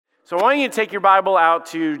So I want you to take your Bible out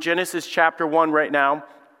to Genesis chapter 1 right now,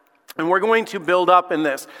 and we're going to build up in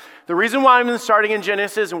this. The reason why I'm starting in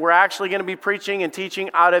Genesis, and we're actually going to be preaching and teaching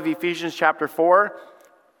out of Ephesians chapter 4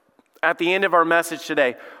 at the end of our message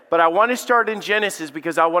today. But I want to start in Genesis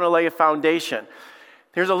because I want to lay a foundation.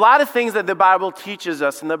 There's a lot of things that the Bible teaches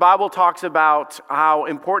us, and the Bible talks about how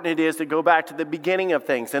important it is to go back to the beginning of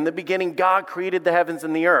things. In the beginning, God created the heavens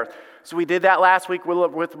and the earth. So we did that last week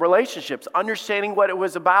with relationships, understanding what it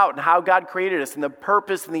was about and how God created us and the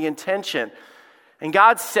purpose and the intention. And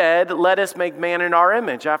God said, let us make man in our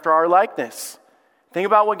image, after our likeness. Think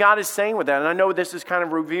about what God is saying with that. And I know this is kind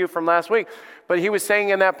of a review from last week, but he was saying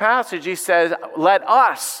in that passage, he says, let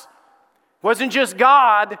us. It wasn't just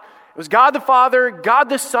God. It was God the Father, God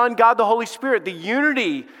the Son, God the Holy Spirit, the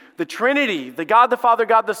unity, the Trinity, the God the Father,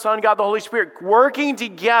 God the Son, God the Holy Spirit, working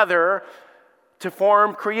together to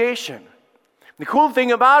form creation. The cool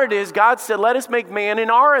thing about it is God said, let us make man in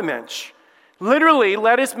our image. Literally,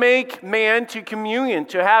 let us make man to communion,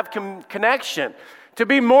 to have connection, to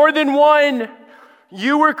be more than one.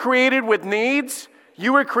 You were created with needs.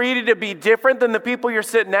 You were created to be different than the people you're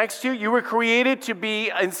sitting next to. You were created to be,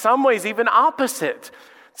 in some ways, even opposite.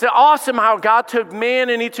 It's awesome how God took man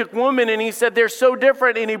and he took woman and he said they're so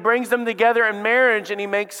different and he brings them together in marriage and he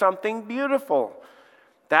makes something beautiful.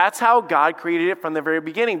 That's how God created it from the very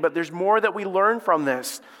beginning. But there's more that we learn from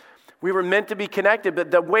this. We were meant to be connected, but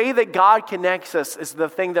the way that God connects us is the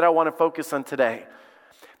thing that I want to focus on today.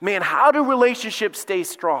 Man, how do relationships stay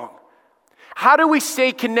strong? How do we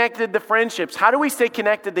stay connected to friendships? How do we stay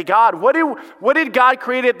connected to God? What did God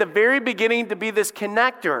create at the very beginning to be this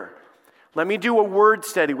connector? Let me do a word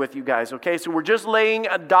study with you guys, okay? So we're just laying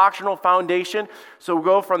a doctrinal foundation. So we'll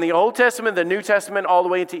go from the Old Testament, the New Testament, all the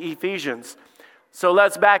way into Ephesians. So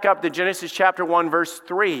let's back up to Genesis chapter 1, verse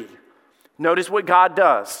 3. Notice what God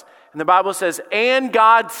does. And the Bible says, and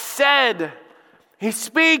God said, he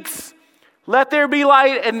speaks, let there be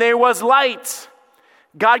light, and there was light.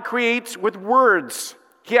 God creates with words.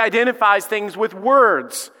 He identifies things with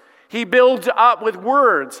words. He builds up with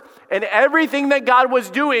words. And everything that God was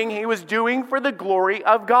doing, he was doing for the glory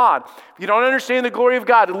of God. If you don't understand the glory of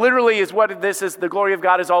God, literally is what this is, the glory of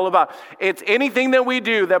God is all about. It's anything that we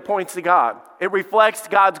do that points to God. It reflects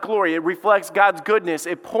God's glory. It reflects God's goodness.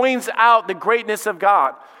 It points out the greatness of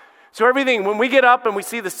God. So everything, when we get up and we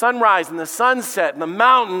see the sunrise and the sunset and the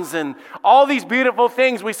mountains and all these beautiful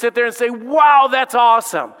things, we sit there and say, wow, that's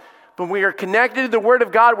awesome. When we are connected to the Word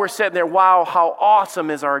of God, we're sitting there, wow, how awesome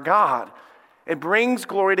is our God. It brings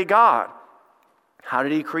glory to God. How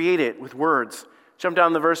did he create it? With words. Jump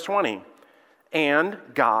down to verse 20. And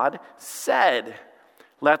God said,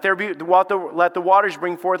 let the waters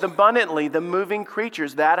bring forth abundantly the moving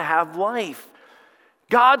creatures that have life.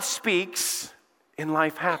 God speaks and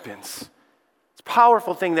life happens. It's a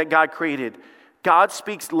powerful thing that God created. God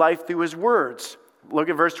speaks life through his words. Look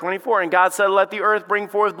at verse 24. And God said, let the earth bring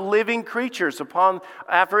forth living creatures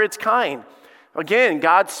after its kind. Again,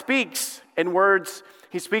 God speaks in words.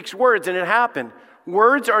 He speaks words and it happened.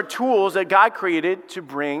 Words are tools that God created to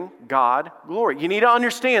bring God glory. You need to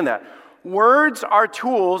understand that. Words are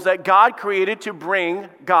tools that God created to bring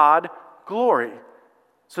God glory.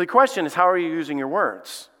 So the question is, how are you using your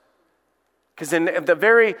words? Because at the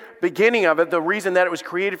very beginning of it, the reason that it was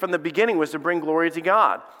created from the beginning was to bring glory to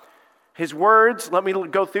God. His words, let me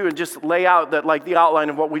go through and just lay out the outline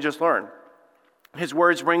of what we just learned. His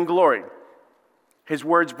words bring glory. His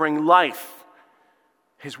words bring life.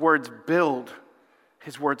 His words build.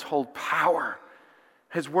 His words hold power.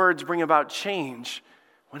 His words bring about change.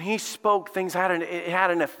 When he spoke, it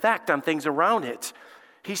had an effect on things around it.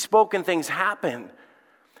 He spoke and things happened.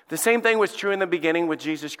 The same thing was true in the beginning with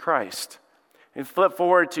Jesus Christ. And flip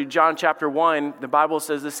forward to John chapter 1, the Bible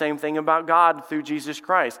says the same thing about God through Jesus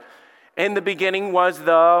Christ. In the beginning was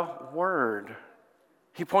the Word.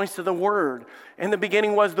 He points to the Word. In the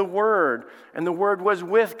beginning was the Word, and the Word was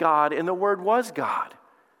with God, and the Word was God.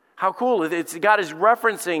 How cool. God is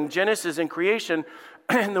referencing Genesis and creation,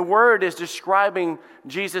 and the Word is describing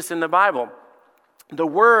Jesus in the Bible. The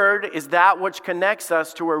Word is that which connects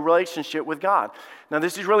us to a relationship with God. Now,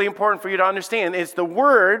 this is really important for you to understand. It's the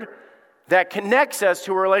Word that connects us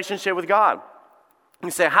to a relationship with God.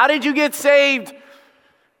 You say, how did you get saved?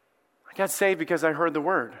 I got saved because I heard the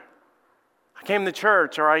Word. I came to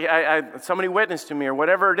church, or somebody witnessed to me, or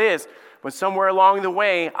whatever it is. But somewhere along the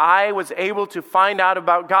way, I was able to find out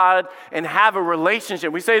about God and have a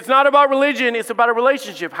relationship. We say it's not about religion, it's about a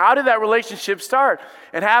relationship. How did that relationship start?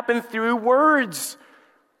 It happened through words.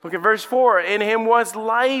 Look at verse 4. In him was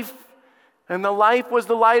life, and the life was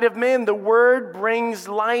the light of men. The Word brings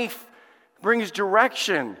life, brings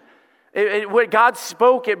direction. What God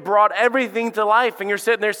spoke, it brought everything to life. And you're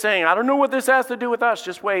sitting there saying, I don't know what this has to do with us.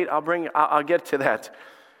 Just wait, I'll get to that. It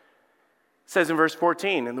says in verse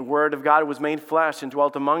 14, and the word of God was made flesh and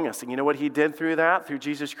dwelt among us. And you know what he did through that? Through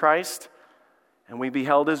Jesus Christ? And we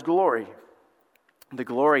beheld his glory. The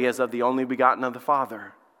glory as of the only begotten of the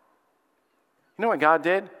Father. You know what God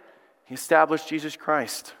did? He established Jesus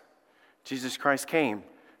Christ. Jesus Christ came.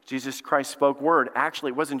 Jesus Christ spoke word. Actually,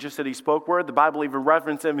 it wasn't just that he spoke word. The Bible even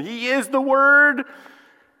referenced him. He is the word. Amen.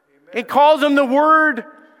 It calls him the word.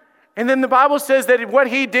 And then the Bible says that what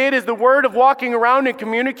he did is the word of walking around and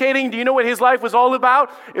communicating. Do you know what his life was all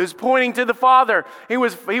about? It was pointing to the Father. He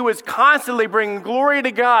was constantly bringing glory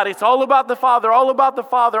to God. It's all about the Father, all about the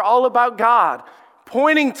Father, all about God.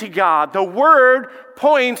 Pointing to God. The word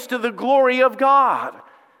points to the glory of God.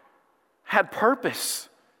 Had purpose.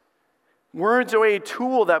 Words are a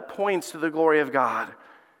tool that points to the glory of God,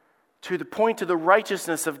 to the point to the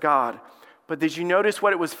righteousness of God. But did you notice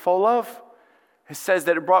what it was full of? It says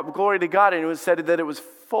that it brought glory to God, and it was said that it was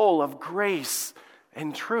full of grace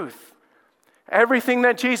and truth. Everything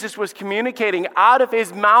that Jesus was communicating out of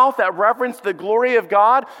his mouth that referenced the glory of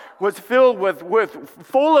God was filled with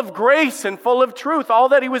full of grace and full of truth. All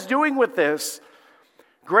that he was doing with this.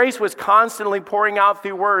 Grace was constantly pouring out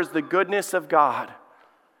through words the goodness of God.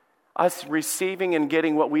 Us receiving and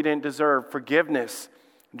getting what we didn't deserve. Forgiveness,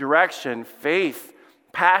 direction, faith,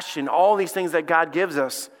 passion, all these things that God gives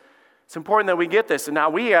us. It's important that we get this. And now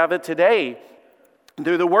we have it today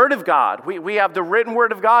through the Word of God. We have the written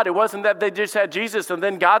Word of God. It wasn't that they just had Jesus and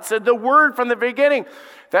then God said the Word from the beginning.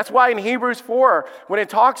 That's why in Hebrews 4, when it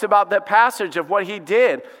talks about that passage of what he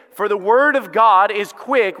did, for the Word of God is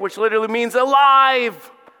quick, which literally means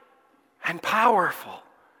alive and powerful.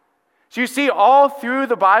 So you see, all through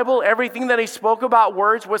the Bible, everything that he spoke about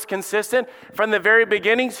words was consistent. From the very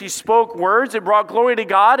beginnings, he spoke words. It brought glory to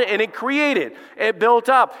God, and it created. It built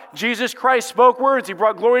up. Jesus Christ spoke words. He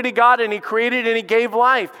brought glory to God, and he created, and he gave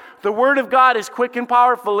life. The word of God is quick and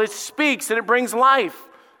powerful. It speaks, and it brings life.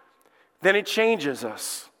 Then it changes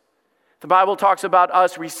us. The Bible talks about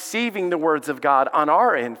us receiving the words of God on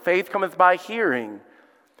our end. Faith cometh by hearing,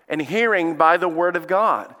 and hearing by the word of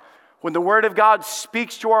God. When the Word of God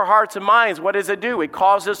speaks to our hearts and minds, what does it do? It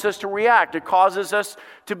causes us to react. It causes us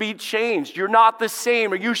to be changed. You're not the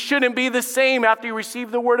same, or you shouldn't be the same after you receive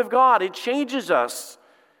the Word of God. It changes us.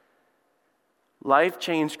 Life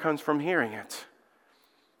change comes from hearing it.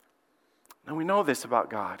 Now we know this about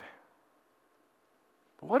God.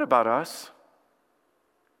 But what about us?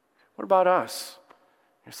 What about us?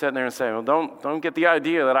 You're sitting there and saying, well, don't get the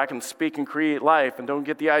idea that I can speak and create life, and don't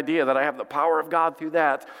get the idea that I have the power of God through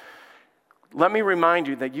that. Let me remind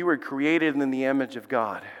you that you were created in the image of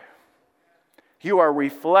God. You are a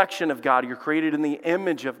reflection of God. You're created in the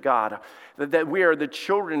image of God. That we are the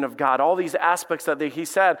children of God. All these aspects that he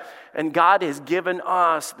said. And God has given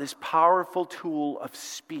us this powerful tool of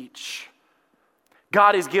speech.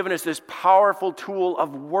 God has given us this powerful tool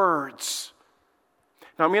of words.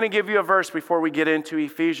 Now, I'm going to give you a verse before we get into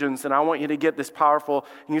Ephesians, and I want you to get this powerful.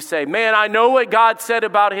 And you say, man, I know what God said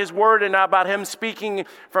about his word and about him speaking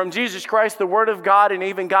from Jesus Christ, the word of God, and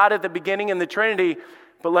even God at the beginning in the Trinity,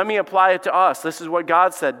 but let me apply it to us. This is what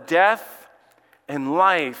God said. Death and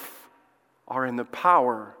life are in the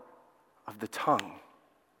power of the tongue.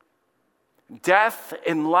 Death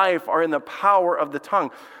and life are in the power of the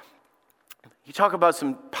tongue. You talk about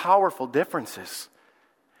some powerful differences.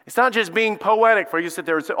 It's not just being poetic for you to sit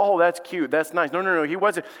there and say, oh, that's cute, that's nice. No. He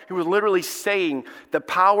wasn't. He was literally saying the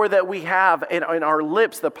power that we have in our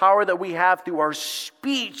lips, the power that we have through our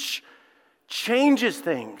speech changes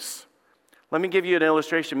things. Let me give you an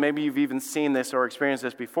illustration. Maybe you've even seen this or experienced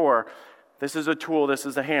this before. This is a tool. This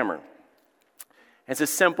is a hammer. It's a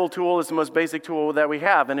simple tool. It's the most basic tool that we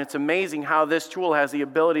have. And it's amazing how this tool has the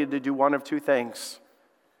ability to do one of two things.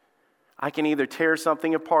 I can either tear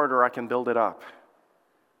something apart or I can build it up.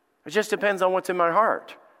 It just depends on what's in my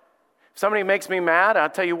heart. If somebody makes me mad,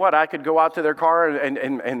 I'll tell you what, I could go out to their car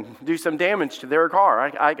and do some damage to their car.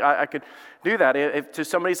 I could do that if to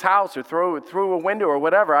somebody's house or throw it through a window or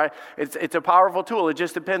whatever. It's a powerful tool. It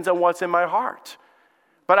just depends on what's in my heart.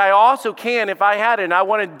 But I also can, if I had it and I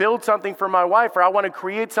want to build something for my wife or I want to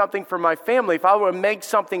create something for my family, if I want to make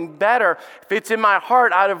something better, if it's in my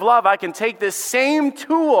heart out of love, I can take this same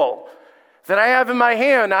tool that I have in my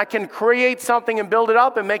hand, I can create something and build it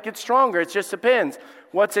up and make it stronger. It just depends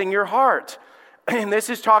what's in your heart. And this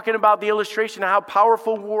is talking about the illustration of how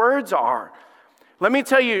powerful words are. Let me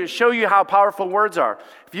show you how powerful words are.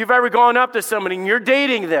 If you've ever gone up to somebody and you're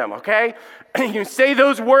dating them, okay? And you say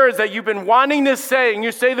those words that you've been wanting to say, and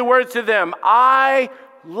you say the words to them, I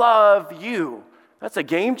love you. That's a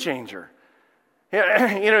game changer.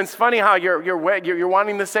 It's funny how you're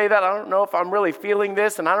wanting to say that. I don't know if I'm really feeling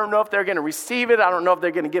this, and I don't know if they're going to receive it. I don't know if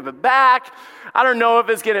they're going to give it back. I don't know if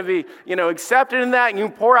it's going to be, accepted in that. And you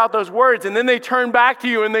pour out those words, and then they turn back to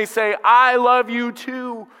you and they say, I love you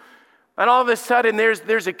too. And all of a sudden,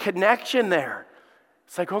 there's a connection there.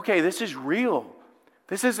 It's like, okay, this is real.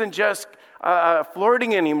 This isn't just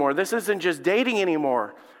flirting anymore. This isn't just dating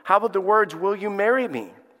anymore. How about the words, will you marry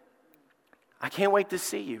me? I can't wait to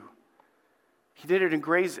see you. He did an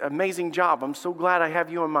amazing job. I'm so glad I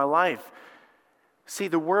have you in my life. See,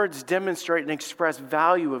 the words demonstrate and express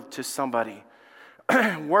value to somebody.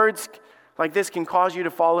 Words like this can cause you to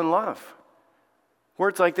fall in love.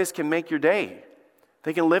 Words like this can make your day.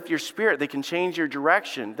 They can lift your spirit. They can change your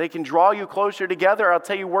direction. They can draw you closer together. I'll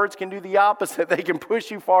tell you, words can do the opposite. They can push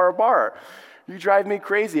you far apart. You drive me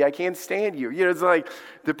crazy. I can't stand you. It's like,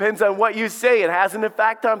 depends on what you say. It has an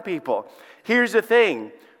effect on people. Here's the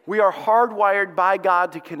thing. We are hardwired by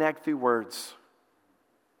God to connect through words.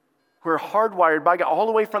 We're hardwired by God all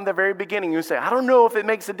the way from the very beginning. You say, I don't know if it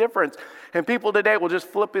makes a difference. And people today will just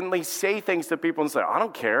flippantly say things to people and say, I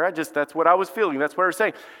don't care. That's what I was feeling. That's what I was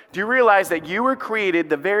saying. Do you realize that you were created,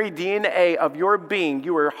 the very DNA of your being,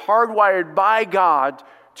 you were hardwired by God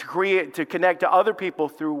to connect to other people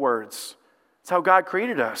through words. That's how God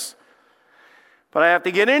created us. But I have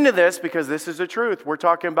to get into this because this is the truth. We're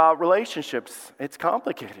talking about relationships. It's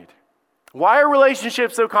complicated. Why are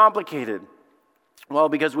relationships so complicated? Well,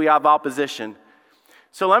 because we have opposition.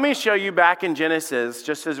 So let me show you back in Genesis,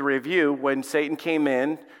 just as a review, when Satan came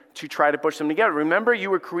in to try to push them together. Remember, you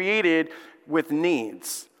were created with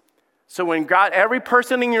needs. So when God, every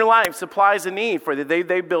person in your life supplies a need for you,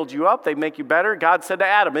 they build you up, they make you better. God said to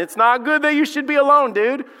Adam, it's not good that you should be alone,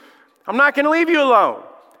 dude. I'm not going to leave you alone.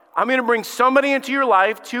 I'm going to bring somebody into your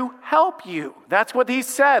life to help you. That's what he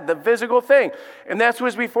said, the physical thing. And that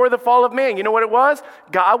was before the fall of man. You know what it was?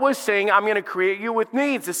 God was saying, I'm going to create you with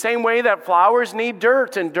needs. The same way that flowers need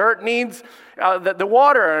dirt, and dirt needs the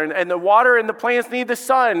water, and the water and the plants need the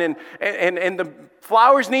sun, and the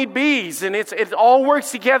flowers need bees. And it all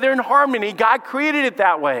works together in harmony. God created it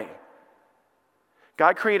that way.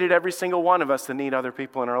 God created every single one of us to need other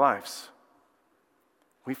people in our lives.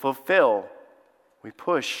 We fulfill. We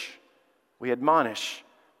push, we admonish,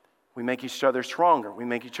 we make each other stronger, we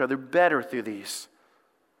make each other better through these.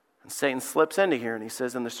 And Satan slips into here and he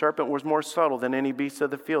says, and the serpent was more subtle than any beast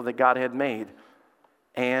of the field that God had made.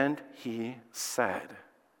 And he said,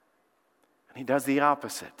 and he does the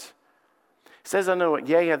opposite. He says, I know,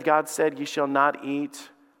 yea, hath God said, ye shall not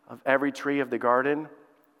eat of every tree of the garden?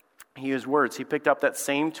 He used words. He picked up that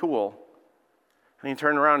same tool. And he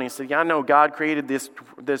turned around and he said, yeah, I know God created this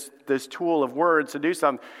tool of words to do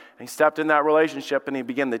something. And he stepped in that relationship and he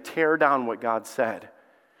began to tear down what God said.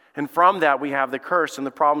 And from that we have the curse and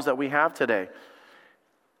the problems that we have today.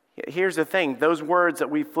 Here's the thing. Those words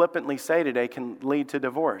that we flippantly say today can lead to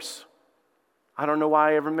divorce. I don't know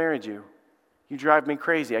why I ever married you. You drive me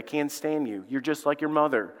crazy. I can't stand you. You're just like your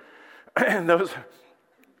mother.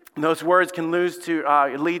 Those words can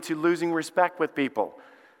lead to losing respect with people.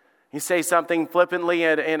 You say something flippantly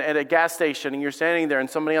at a gas station and you're standing there and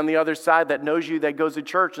somebody on the other side that knows you that goes to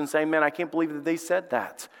church and saying, man, I can't believe that they said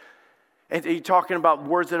that. And you're talking about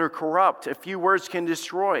words that are corrupt. A few words can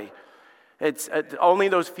destroy. It's only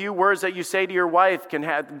those few words that you say to your wife can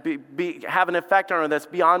have an effect on her that's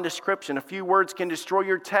beyond description. A few words can destroy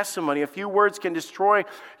your testimony. A few words can destroy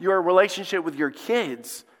your relationship with your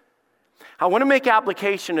kids. I want to make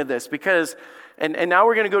application of this because, and now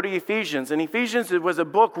we're going to go to Ephesians. And Ephesians was a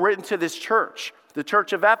book written to this church, the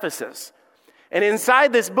church of Ephesus. And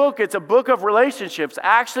inside this book, it's a book of relationships.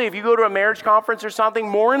 Actually, if you go to a marriage conference or something,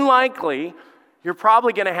 more than likely, you're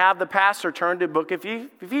probably going to have the pastor turn to the book of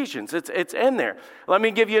Ephesians. It's in there. Let me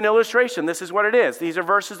give you an illustration. This is what it is. These are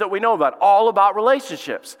verses that we know about, all about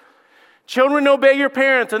relationships. Children, obey your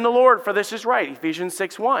parents in the Lord, for this is right. Ephesians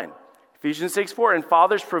 6:1. Ephesians 6:4. And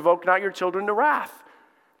fathers, provoke not your children to wrath.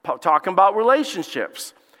 Talking about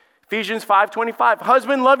relationships. Ephesians 5:25.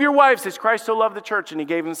 Husband, love your wives as Christ so loved the church and he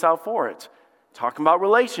gave himself for it. Talking about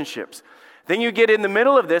relationships. Then you get in the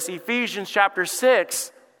middle of this, Ephesians chapter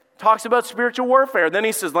 6 talks about spiritual warfare. Then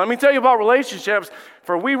he says, let me tell you about relationships.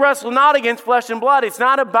 For we wrestle not against flesh and blood. It's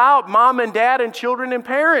not about mom and dad and children and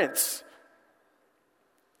parents.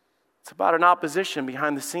 It's about an opposition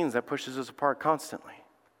behind the scenes that pushes us apart constantly.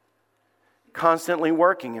 Constantly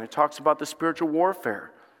working. And it talks about the spiritual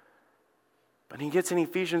warfare. But he gets in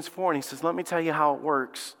Ephesians 4 and he says, let me tell you how it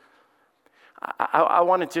works. I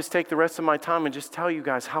want to just take the rest of my time and just tell you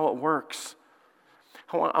guys how it works.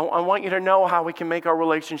 I want you to know how we can make our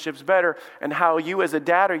relationships better, and how you as a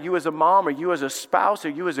dad, or you as a mom, or you as a spouse, or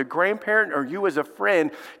you as a grandparent, or you as a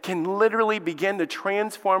friend can literally begin to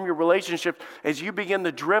transform your relationship as you begin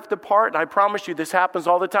to drift apart. And I promise you, this happens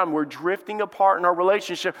all the time. We're drifting apart in our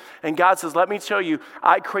relationship, and God says, let me show you,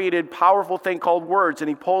 I created a powerful thing called words, and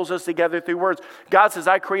he pulls us together through words. God says,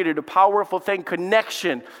 I created a powerful thing,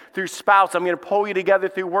 connection, through spouse. I'm going to pull you together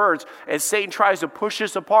through words. As Satan tries to push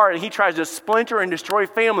us apart, and he tries to splinter and destroy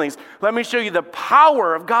families, let me show you the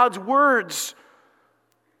power of God's words.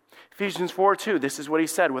 Ephesians 4:2, this is what he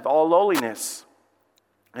said, with all lowliness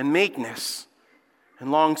and meekness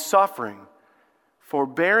and long suffering,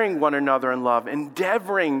 forbearing one another in love,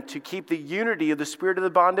 endeavoring to keep the unity of the Spirit of the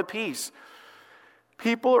bond of peace.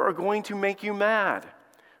 People are going to make you mad.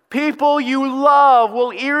 People you love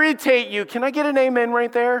will irritate you. Can I get an amen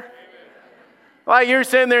right there? Well, you're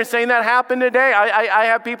sitting there saying that happened today. I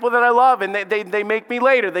have people that I love, and they make me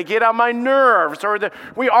later. They get on my nerves, or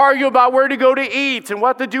we argue about where to go to eat and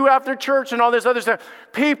what to do after church and all this other stuff.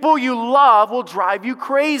 People you love will drive you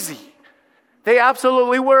crazy. They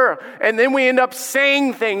absolutely were. And then we end up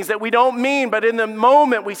saying things that we don't mean, but in the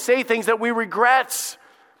moment we say things that we regret.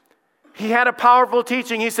 He had a powerful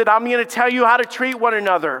teaching. He said, I'm going to tell you how to treat one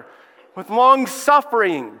another with long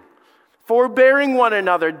suffering, forbearing one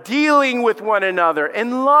another, dealing with one another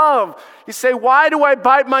in love. You say, why do I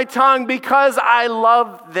bite my tongue? Because I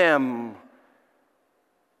love them.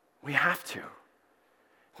 We have to.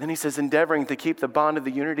 Then he says, endeavoring to keep the bond of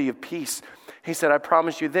the unity of peace. He said, I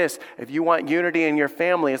promise you this, if you want unity in your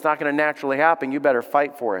family, it's not going to naturally happen. You better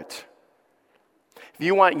fight for it. If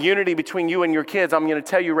you want unity between you and your kids, I'm going to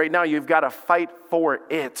tell you right now, you've got to fight for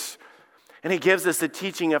it. And he gives us the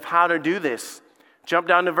teaching of how to do this. Jump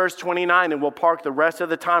down to verse 29, and we'll park the rest of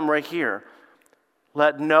the time right here.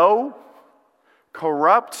 Let no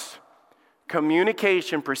corrupt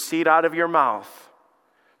communication proceed out of your mouth,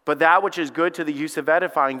 but that which is good to the use of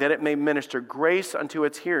edifying, that it may minister grace unto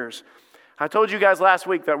its hearers. I told you guys last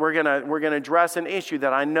week that we're gonna address an issue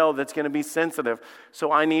that I know that's going to be sensitive.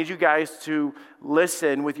 So I need you guys to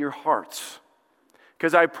listen with your hearts.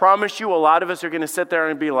 Because I promise you, a lot of us are going to sit there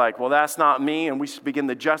and be like, well, that's not me. And we begin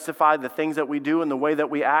to justify the things that we do and the way that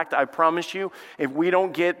we act. I promise you, if we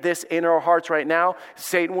don't get this in our hearts right now,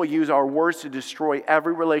 Satan will use our words to destroy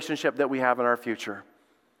every relationship that we have in our future.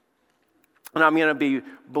 And I'm going to be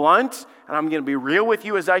blunt, and I'm going to be real with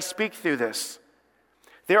you as I speak through this.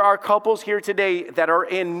 There are couples here today that are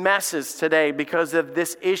in messes today because of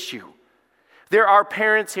this issue. There are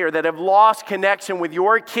parents here that have lost connection with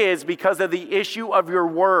your kids because of the issue of your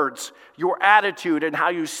words, your attitude, and how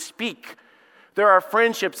you speak. There are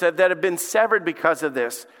friendships that have been severed because of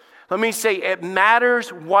this. Let me say, it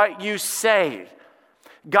matters what you say.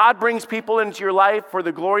 God brings people into your life for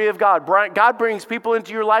the glory of God. God brings people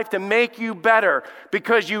into your life to make you better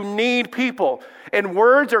because you need people. And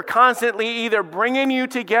words are constantly either bringing you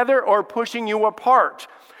together or pushing you apart.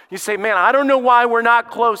 You say, man, I don't know why we're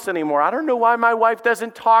not close anymore. I don't know why my wife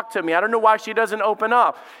doesn't talk to me. I don't know why she doesn't open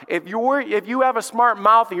up. If you have a smart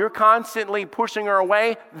mouth and you're constantly pushing her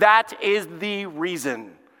away, that is the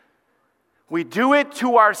reason. We do it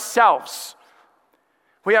to ourselves.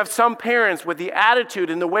 We have some parents with the attitude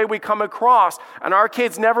and the way we come across, and our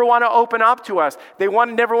kids never want to open up to us. They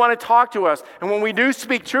never want to talk to us. And when we do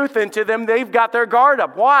speak truth into them, they've got their guard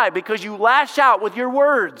up. Why? Because you lash out with your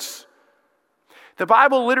words. The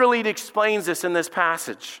Bible literally explains this in this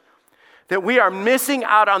passage, that we are missing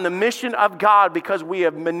out on the mission of God because we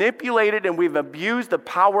have manipulated and we've abused the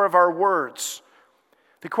power of our words.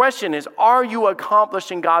 The question is, are you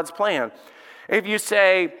accomplishing God's plan? If you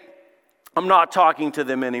say, I'm not talking to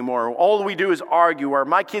them anymore, all we do is argue, or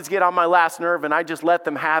my kids get on my last nerve and I just let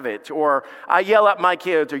them have it, or I yell at my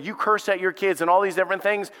kids, or you curse at your kids and all these different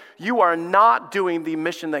things, you are not doing the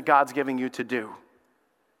mission that God's giving you to do.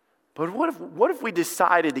 But what if we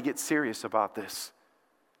decided to get serious about this?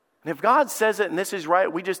 And if God says it and this is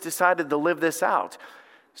right, we just decided to live this out.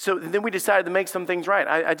 So then we decided to make some things right.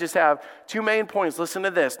 I just have two main points. Listen to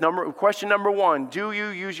this. Question number one, do you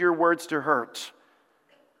use your words to hurt?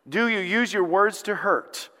 Do you use your words to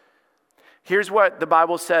hurt? Here's what the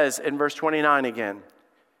Bible says in verse 29 again.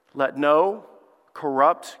 Let no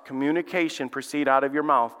corrupt communication proceed out of your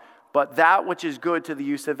mouth, but that which is good to the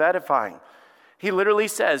use of edifying. He literally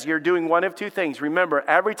says you're doing one of two things. Remember,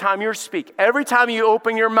 every time you speak, every time you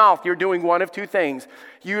open your mouth, you're doing one of two things.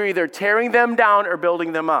 You're either tearing them down or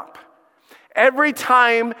building them up. Every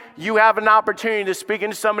time you have an opportunity to speak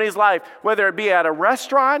into somebody's life, whether it be at a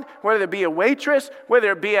restaurant, whether it be a waitress,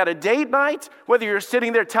 whether it be at a date night, whether you're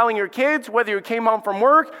sitting there telling your kids, whether you came home from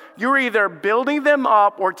work, you're either building them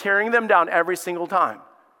up or tearing them down every single time.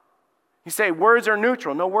 You say, words are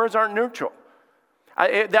neutral. No, words aren't neutral.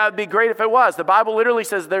 That would be great if it was. The Bible literally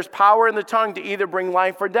says there's power in the tongue to either bring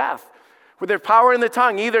life or death. With there's power in the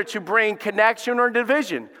tongue either to bring connection or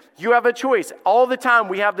division. You have a choice. All the time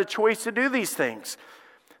we have the choice to do these things.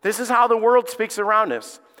 This is how the world speaks around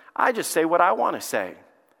us. I just say what I want to say.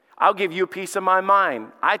 I'll give you a piece of my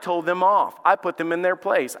mind. I told them off. I put them in their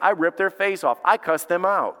place. I ripped their face off. I cussed them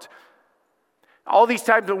out. All these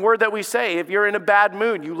types of words that we say, if you're in a bad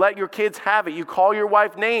mood, you let your kids have it. You call your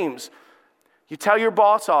wife names. You tell your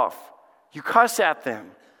boss off. You cuss at them.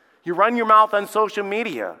 You run your mouth on social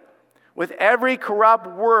media. With every corrupt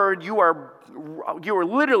word, you are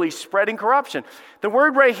literally spreading corruption. The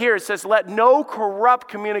word right here, it says, let no corrupt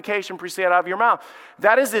communication proceed out of your mouth.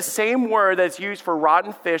 That is the same word that's used for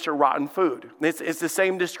rotten fish or rotten food. It's the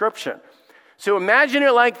same description. So imagine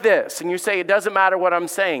it like this, and you say, it doesn't matter what I'm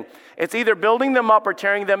saying. It's either building them up or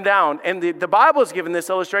tearing them down. And the Bible has given this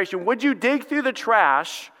illustration. Would you dig through the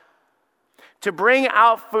trash to bring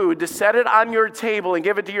out food, to set it on your table and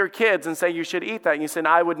give it to your kids and say you should eat that? And you say,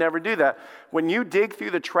 no, I would never do that. When you dig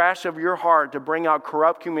through the trash of your heart to bring out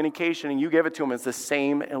corrupt communication and you give it to them, it's the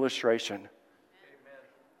same illustration. Amen.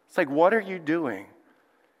 It's like, what are you doing?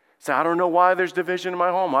 So I don't know why there's division in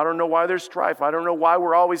my home. I don't know why there's strife. I don't know why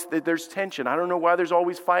there's tension. I don't know why there's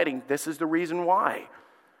always fighting. This is the reason why.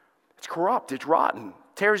 It's corrupt. It's rotten.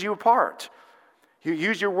 It tears you apart. You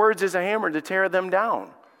use your words as a hammer to tear them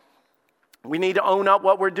down. We need to own up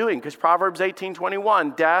what we're doing because Proverbs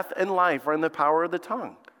 18:21, death and life are in the power of the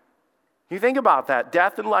tongue. You think about that.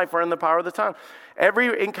 Death and life are in the power of the tongue.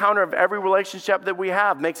 Every encounter of every relationship that we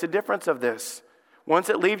have makes a difference of this. Once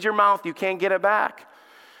it leaves your mouth, you can't get it back.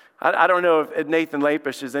 I don't know if Nathan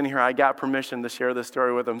Lapish is in here. I got permission to share this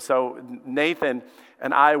story with him. So Nathan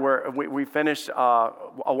and I we finished,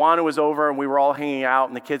 Awana was over and we were all hanging out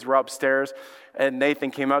and the kids were upstairs. And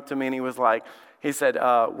Nathan came up to me and he said,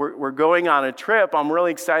 we're going on a trip. I'm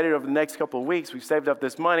really excited over the next couple of weeks. We've saved up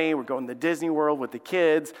this money. We're going to Disney World with the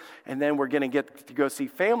kids. And then we're going to get to go see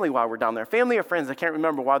family while we're down there. Family or friends, I can't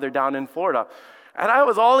remember, while they're down in Florida. And I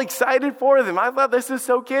was all excited for them. I thought, this is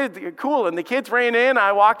so cool. And the kids ran in.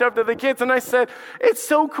 I walked up to the kids and I said, it's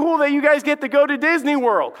so cool that you guys get to go to Disney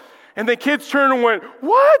World. And the kids turned and went,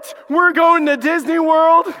 what? We're going to Disney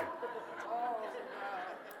World?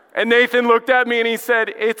 And Nathan looked at me and he said,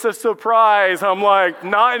 it's a surprise. I'm like,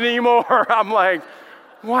 not anymore. I'm like,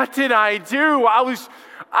 what did I do?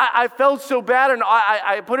 I felt so bad and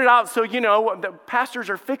I put it out. So, the pastors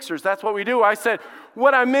are fixers. That's what we do. I said,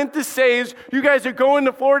 what I meant to say is you guys are going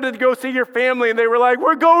to Florida to go see your family. And they were like,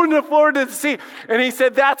 we're going to Florida to see. And he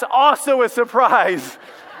said, that's also a surprise.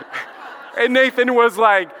 And Nathan was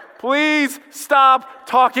like, please stop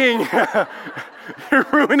talking. You're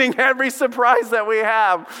ruining every surprise that we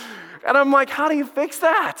have. And I'm like, how do you fix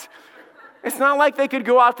that? It's not like they could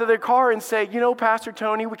go out to their car and say, Pastor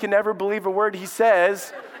Tony, we can never believe a word he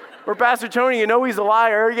says. Or Pastor Tony, he's a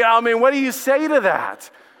liar. What do you say to that?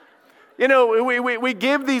 We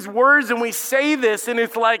give these words and we say this and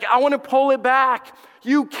it's like, I want to pull it back.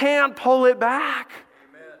 You can't pull it back.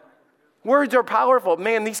 Amen. Words are powerful.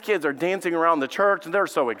 Man, these kids are dancing around the church and they're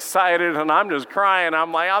so excited and I'm just crying.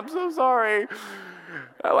 I'm like, I'm so sorry.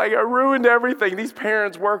 I ruined everything. These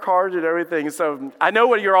parents work hard at everything. So I know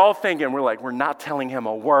what you're all thinking. We're not telling him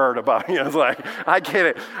a word about it. It's like, I get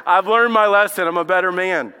it. I've learned my lesson. I'm a better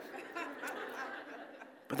man.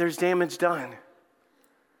 But there's damage done.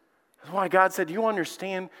 That's why God said, you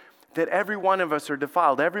understand that every one of us are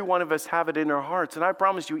defiled. Every one of us have it in our hearts. And I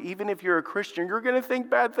promise you, even if you're a Christian, you're going to think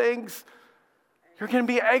bad things. You're going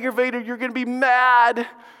to be aggravated. You're going to be mad.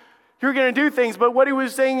 You're going to do things. But what he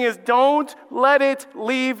was saying is don't let it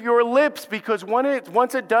leave your lips, because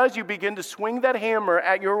once it does, you begin to swing that hammer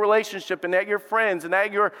at your relationship and at your friends and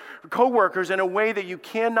at your coworkers in a way that you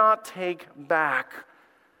cannot take back.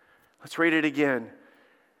 Let's read it again.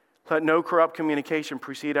 Let no corrupt communication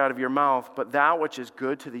proceed out of your mouth, but that which is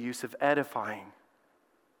good to the use of edifying,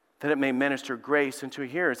 that it may minister grace unto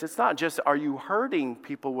hearers. It's not just, are you hurting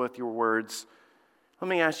people with your words? Let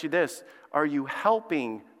me ask you this. Are you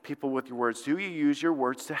helping people with your words? Do you use your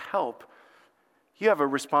words to help? You have a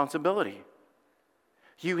responsibility.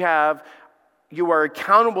 You are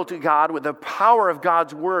accountable to God with the power of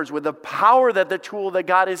God's words, with the power that the tool that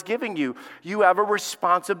God is giving you. You have a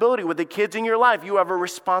responsibility with the kids in your life. You have a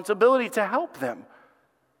responsibility to help them.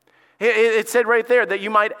 It said right there that you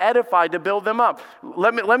might edify, to build them up.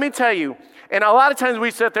 Let me tell you, and a lot of times we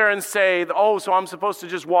sit there and say, oh, so I'm supposed to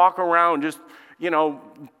just walk around just,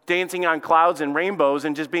 dancing on clouds and rainbows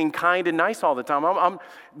and just being kind and nice all the time.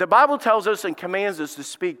 The Bible tells us and commands us to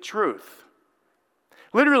speak truth.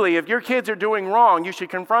 Literally, if your kids are doing wrong, you should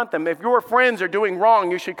confront them. If your friends are doing wrong,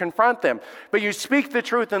 you should confront them. But you speak the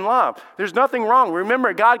truth in love. There's nothing wrong.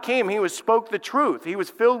 Remember, God came, He spoke the truth. He was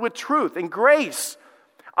filled with truth and grace.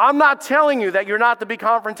 I'm not telling you that you're not to be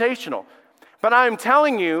confrontational, but I'm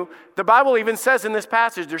telling you, the Bible even says in this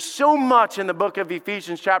passage, there's so much in the book of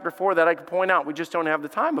Ephesians chapter 4 that I could point out. We just don't have the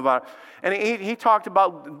time about it. And he talked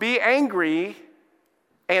about be angry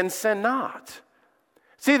and sin not.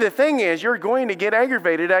 See, the thing is, you're going to get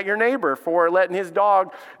aggravated at your neighbor for letting his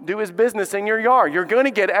dog do his business in your yard. You're going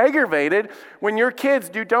to get aggravated when your kids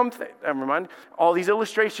do dumb things. Never mind. All these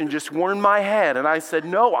illustrations just warmed my head. And I said,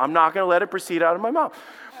 no, I'm not going to let it proceed out of my mouth.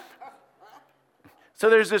 So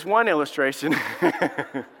there's this one illustration.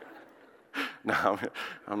 No,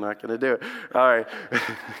 I'm not going to do it. All right.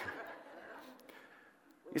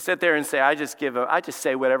 You sit there and say, I just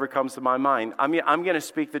say whatever comes to my mind. I'm going to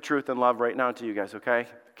speak the truth in love right now to you guys, okay?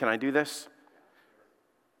 Can I do this?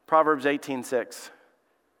 Proverbs 18:6.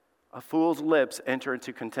 A fool's lips enter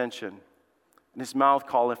into contention, and his mouth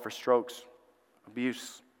calleth for strokes,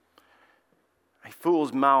 abuse. A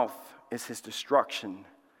fool's mouth is his destruction,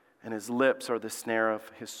 and his lips are the snare of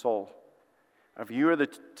his soul. If you are the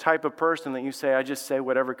type of person that you say, I just say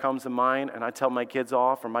whatever comes to mind, and I tell my kids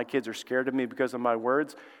off, or my kids are scared of me because of my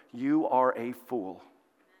words, you are a fool.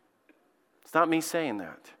 It's not me saying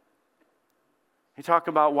that. You talk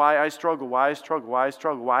about why I struggle, why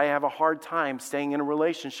I have a hard time staying in a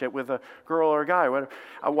relationship with a girl or a guy,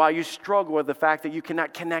 why you struggle with the fact that you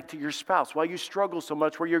cannot connect to your spouse, why you struggle so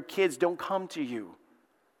much where your kids don't come to you.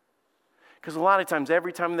 Because a lot of times,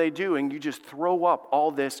 every time they do, and you just throw up all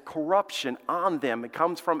this corruption on them, it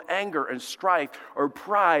comes from anger and strife or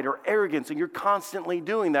pride or arrogance, and you're constantly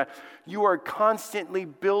doing that. You are constantly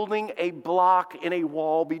building a block in a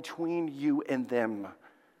wall between you and them.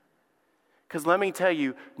 Because let me tell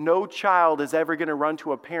you, no child is ever going to run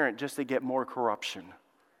to a parent just to get more corruption.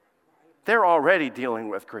 They're already dealing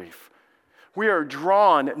with grief. We are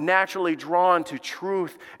naturally drawn to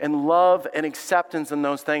truth and love and acceptance in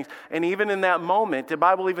those things. And even in that moment, the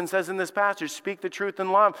Bible even says in this passage, speak the truth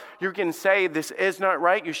in love. You can say, this is not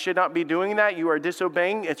right. You should not be doing that. You are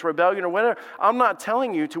disobeying. It's rebellion or whatever. I'm not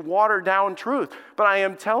telling you to water down truth, but I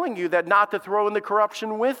am telling you that not to throw in the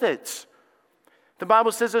corruption with it. The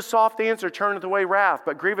Bible says a soft answer turneth away wrath,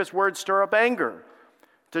 but grievous words stir up anger.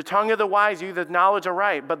 The tongue of the wise useth knowledge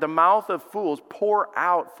aright, but the mouth of fools pour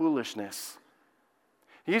out foolishness.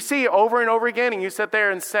 You see over and over again, and you sit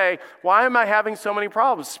there and say, why am I having so many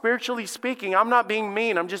problems? Spiritually speaking, I'm not being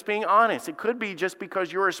mean, I'm just being honest. It could be just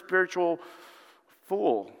because you're a spiritual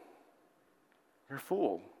fool. You're a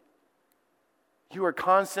fool. You are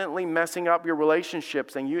constantly messing up your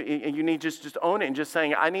relationships, and you need to just own it and just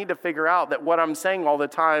saying, I need to figure out that what I'm saying all the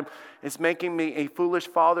time is making me a foolish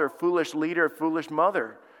father, a foolish leader, a foolish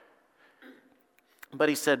mother. But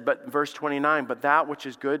he said, verse 29, but that which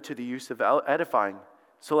is good to the use of edifying.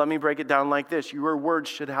 So let me break it down like this. Your words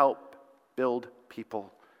should help build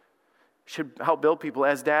people. Should help build people.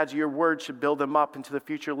 As dads, your words should build them up into the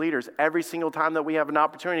future leaders. Every single time that we have an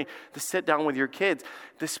opportunity to sit down with your kids,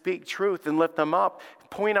 to speak truth and lift them up,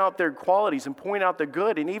 point out their qualities and point out the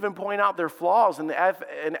good and even point out their flaws and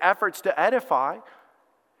efforts to edify.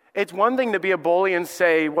 It's one thing to be a bully and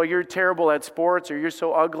say, well, you're terrible at sports, or you're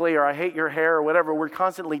so ugly, or I hate your hair, or whatever. We're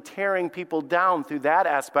constantly tearing people down through that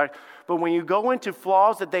aspect. But when you go into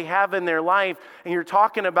flaws that they have in their life, and you're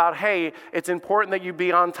talking about, hey, it's important that you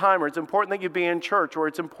be on time, or it's important that you be in church, or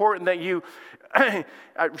it's important that you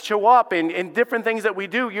show up in different things that we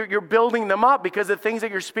do, you're building them up because the things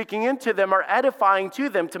that you're speaking into them are edifying to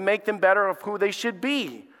them to make them better of who they should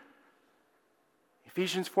be.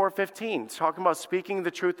 Ephesians 4:15, it's talking about speaking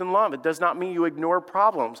the truth in love. It does not mean you ignore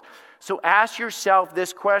problems. So ask yourself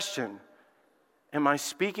this question: am I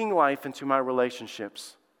speaking life into my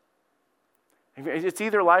relationships? It's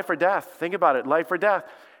either life or death. Think about it, life or death.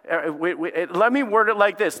 Let me word it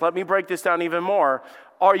like this. Let me break this down even more.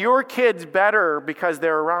 Are your kids better because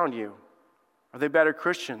they're around you? Are they better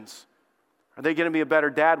Christians? Are they going to be a better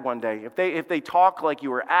dad one day? If they talk like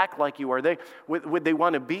you or act like you, would they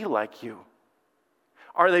want to be like you?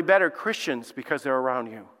 Are they better Christians because they're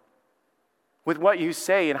around you? With what you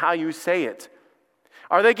say and how you say it.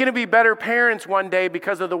 Are they going to be better parents one day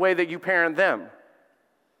because of the way that you parent them?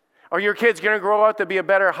 Are your kids going to grow up to be a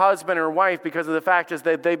better husband or wife because of the fact is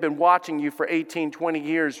that they've been watching you for 18, 20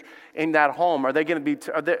 years in that home? Are they going to be,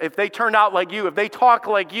 if they turned out like you, if they talk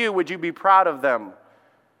like you, would you be proud of them?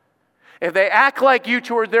 If they act like you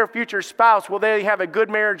toward their future spouse, will they have a good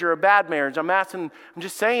marriage or a bad marriage? I'm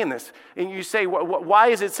just saying this. And you say, why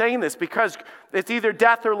is it saying this? Because it's either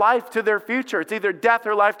death or life to their future. It's either death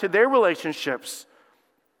or life to their relationships.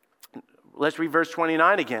 Let's read verse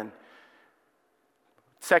 29 again.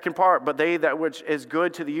 Second part, but they that which is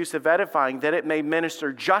good to the use of edifying, that it may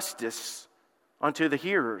minister justice unto the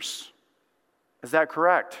hearers. Is that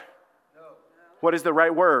correct? No. What is the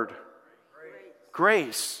right word?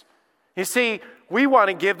 Grace. You see, we want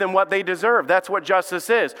to give them what they deserve. That's what justice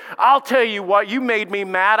is. I'll tell you what, you made me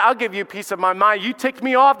mad. I'll give you a piece of my mind. You ticked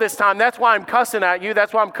me off this time. That's why I'm cussing at you.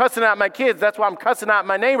 That's why I'm cussing at my kids. That's why I'm cussing at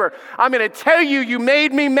my neighbor. I'm going to tell you, you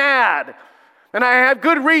made me mad. And I have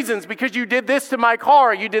good reasons because you did this to my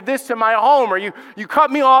car, or you did this to my home, or you cut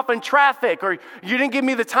me off in traffic, or you didn't give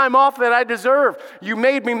me the time off that I deserve. You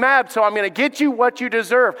made me mad, so I'm going to get you what you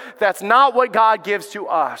deserve. That's not what God gives to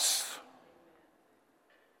us.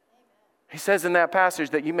 He says in that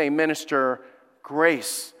passage that you may minister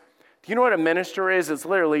grace. Do you know what a minister is? It's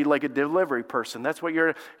literally like a delivery person. That's what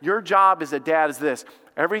your job as a dad is this.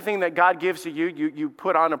 Everything that God gives to you, you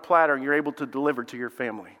put on a platter and you're able to deliver to your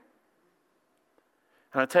family.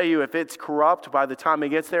 And I'll tell you, if it's corrupt by the time it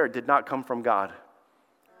gets there, it did not come from God.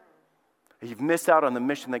 You've missed out on the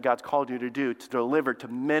mission that God's called you to do, to deliver, to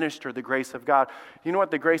minister the grace of God. You know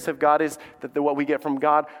what the grace of God is? What we get from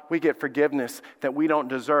God? We get forgiveness that we don't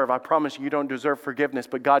deserve. I promise you don't deserve forgiveness,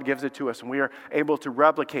 but God gives it to us, and we are able to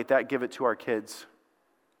replicate that, give it to our kids.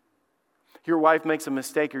 Your wife makes a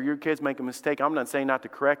mistake or your kids make a mistake. I'm not saying not to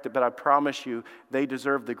correct it, but I promise you they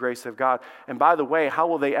deserve the grace of God. And by the way, how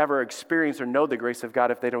will they ever experience or know the grace of God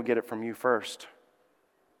if they don't get it from you first?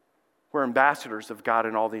 We're ambassadors of God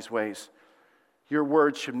in all these ways. Your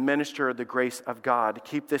words should minister the grace of God.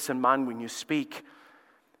 Keep this in mind when you speak.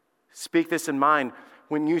 Speak this in mind.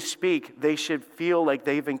 When you speak, they should feel like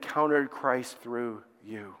they've encountered Christ through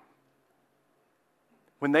you.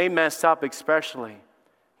 When they mess up especially,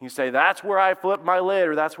 you say, that's where I flip my lid,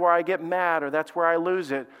 or that's where I get mad, or that's where I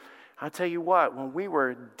lose it. I'll tell you what, when we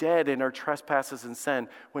were dead in our trespasses and sin,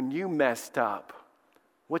 when you messed up,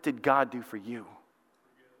 what did God do for you?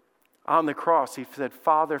 On the cross, he said,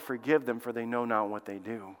 Father, forgive them, for they know not what they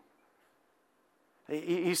do.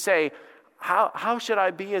 You say, how should I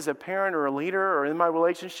be as a parent or a leader or in my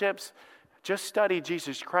relationships? Just study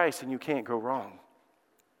Jesus Christ and you can't go wrong.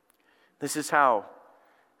 This is how.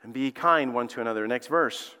 And be kind one to another. Next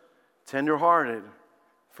verse. Tenderhearted,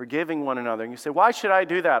 forgiving one another. And you say, why should I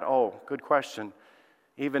do that? Oh, good question.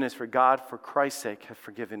 Even as for God, for Christ's sake, have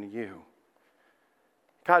forgiven you.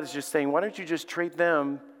 God is just saying, why don't you just treat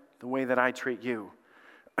them the way that I treat you?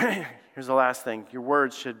 Here's the last thing. Your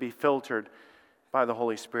words should be filtered by the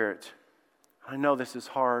Holy Spirit. I know this is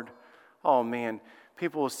hard. Oh, man.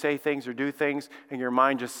 People will say things or do things, and your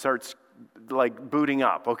mind just starts like booting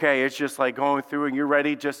up, okay? It's just like going through and you're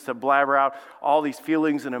ready just to blabber out all these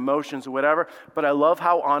feelings and emotions or whatever. But I love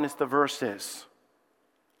how honest the verse is.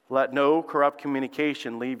 Let no corrupt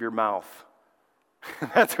communication leave your mouth.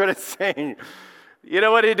 That's what it's saying. You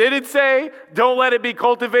know what it didn't say? Don't let it be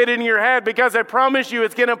cultivated in your head, because I promise you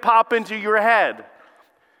it's going to pop into your head.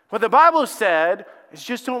 What the Bible said is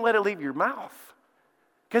just don't let it leave your mouth.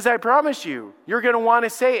 Because I promise you, you're going to want to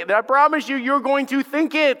say it. And I promise you, you're going to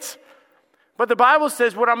think it. But the Bible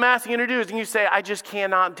says what I'm asking you to do is, and you say, I just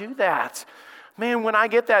cannot do that. Man, when I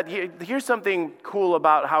get that, here's something cool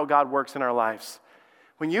about how God works in our lives.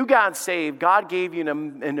 When you got saved, God gave you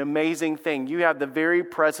an amazing thing. You have the very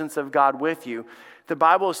presence of God with you. The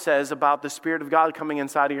Bible says about the Spirit of God coming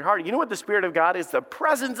inside of your heart. You know what the Spirit of God is? The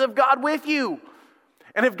presence of God with you.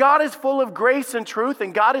 And if God is full of grace and truth,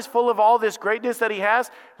 and God is full of all this greatness that he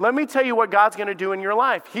has, let me tell you what God's going to do in your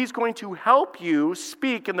life. He's going to help you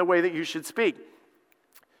speak in the way that you should speak.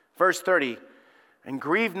 Verse 30, and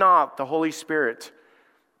grieve not the Holy Spirit,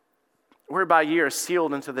 whereby ye are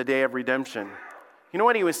sealed unto the day of redemption. You know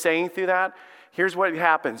what he was saying through that? Here's what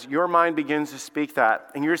happens. Your mind begins to speak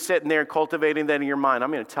that, and you're sitting there cultivating that in your mind. I'm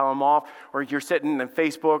going to tell them off, or you're sitting on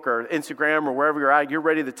Facebook or Instagram or wherever you're at. You're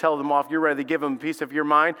ready to tell them off. You're ready to give them a piece of your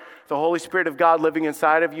mind. The Holy Spirit of God living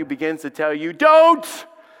inside of you begins to tell you, don't,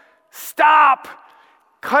 stop,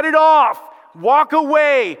 cut it off, walk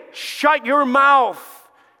away, shut your mouth.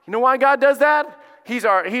 You know why God does that? He's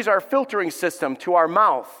our filtering system to our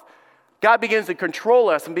mouth. God begins to control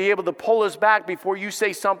us and be able to pull us back before you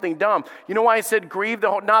say something dumb. You know why I said grieve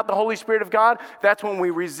not the Holy Spirit of God? That's when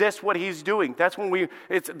we resist what He's doing. That's when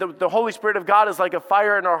the Holy Spirit of God is like a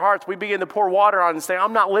fire in our hearts. We begin to pour water on and say,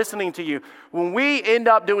 I'm not listening to you. When we end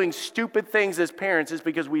up doing stupid things as parents, it's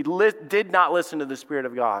because we did not listen to the Spirit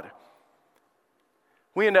of God.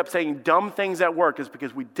 We end up saying dumb things at work is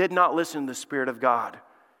because we did not listen to the Spirit of God.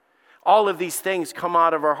 All of these things come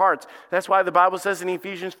out of our hearts. That's why the Bible says in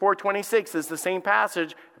Ephesians 4:26, it's the same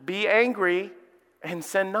passage, be angry and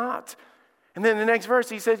sin not. And then the next verse,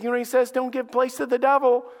 he says, he says, don't give place to the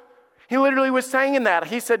devil. He literally was saying in that.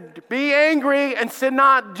 He said, be angry and sin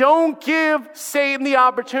not. Don't give Satan the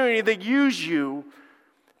opportunity to use you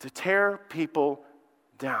to tear people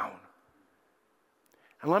down.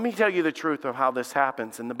 And let me tell you the truth of how this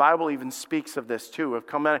happens. And the Bible even speaks of this too. Of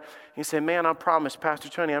come out, you say, man, I promise, Pastor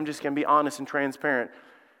Tony, I'm just going to be honest and transparent.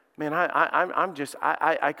 Man,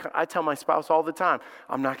 I tell my spouse all the time,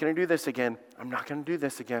 I'm not going to do this again. I'm not going to do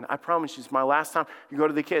this again. I promise you, it's my last time. You go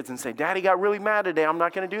to the kids and say, Daddy got really mad today. I'm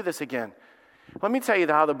not going to do this again. Let me tell you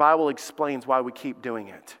how the Bible explains why we keep doing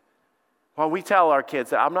it. While we tell our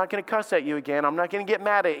kids that I'm not going to cuss at you again. I'm not going to get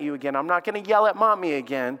mad at you again. I'm not going to yell at mommy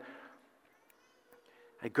again.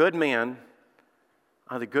 A good man,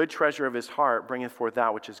 out of the good treasure of his heart, bringeth forth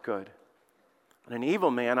that which is good. And an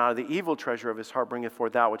evil man, out of the evil treasure of his heart, bringeth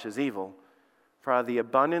forth that which is evil. For out of the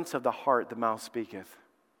abundance of the heart, the mouth speaketh.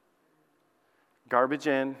 Garbage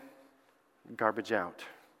in, garbage out.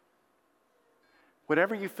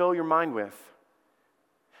 Whatever you fill your mind with.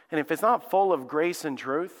 And if it's not full of grace and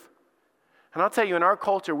truth, and I'll tell you, in our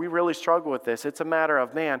culture, we really struggle with this. It's a matter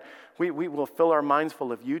of, man, we will fill our minds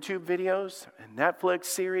full of YouTube videos and Netflix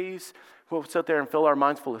series. We'll sit there and fill our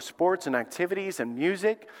minds full of sports and activities and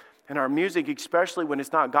music. And our music, especially when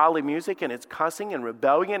it's not godly music and it's cussing and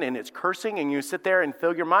rebellion and it's cursing, and you sit there and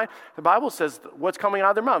fill your mind. The Bible says what's coming out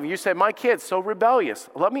of their mouth. You say, my kid's so rebellious.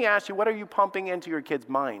 Let me ask you, what are you pumping into your kid's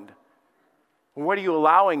mind? What are you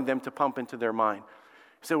allowing them to pump into their mind?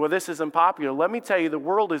 You say, well, this isn't popular. Let me tell you, the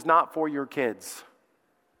world is not for your kids.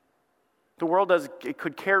 The world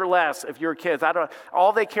could care less if your kids.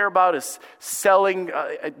 All they care about is selling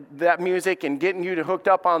that music and getting you hooked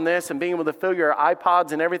up on this and being able to fill your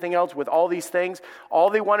iPods and everything else with all these things. All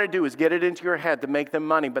they want to do is get it into your head to make them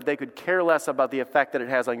money, but they could care less about the effect that it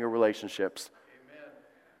has on your relationships. Amen.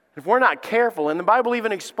 If we're not careful, and the Bible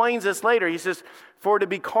even explains this later, he says, for to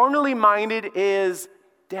be carnally minded is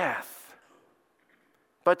death.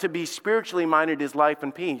 But to be spiritually minded is life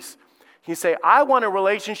and peace. You say, I want a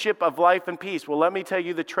relationship of life and peace. Well, let me tell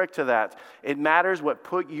you the trick to that. It matters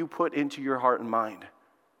what you put into your heart and mind.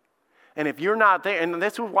 And if you're not there, and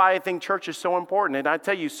this is why I think church is so important. And I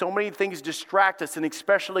tell you, so many things distract us, and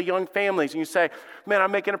especially young families. And you say, man,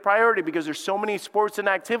 I'm making a priority because there's so many sports and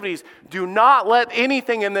activities. Do not let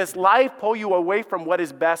anything in this life pull you away from what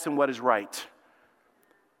is best and what is right.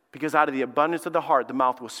 Because out of the abundance of the heart, the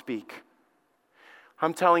mouth will speak.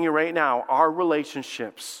 I'm telling you right now, our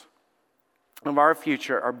relationships of our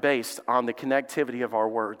future are based on the connectivity of our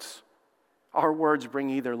words. Our words bring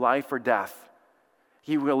either life or death.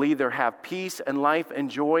 You will either have peace and life and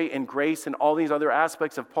joy and grace and all these other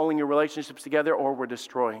aspects of pulling your relationships together, or we're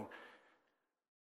destroying.